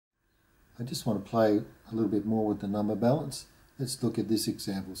I just want to play a little bit more with the number balance. Let's look at this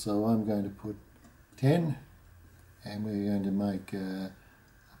example. So I'm going to put 10 and we're going to make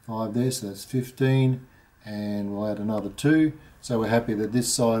 5 there, so that's 15, and we'll add another 2. So we're happy that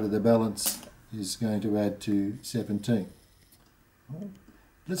this side of the balance is going to add to 17.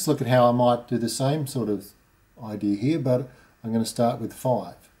 Let's look at how I might do the same sort of idea here, but I'm going to start with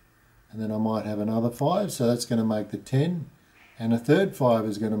 5. And then I might have another 5, so that's going to make the 10. And a third 5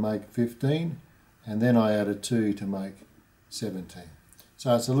 is going to make 15. And then I add a 2 to make 17.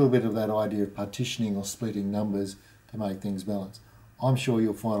 So it's a little bit of that idea of partitioning or splitting numbers to make things balance. I'm sure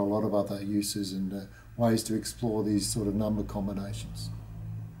you'll find a lot of other uses and ways to explore these sort of number combinations.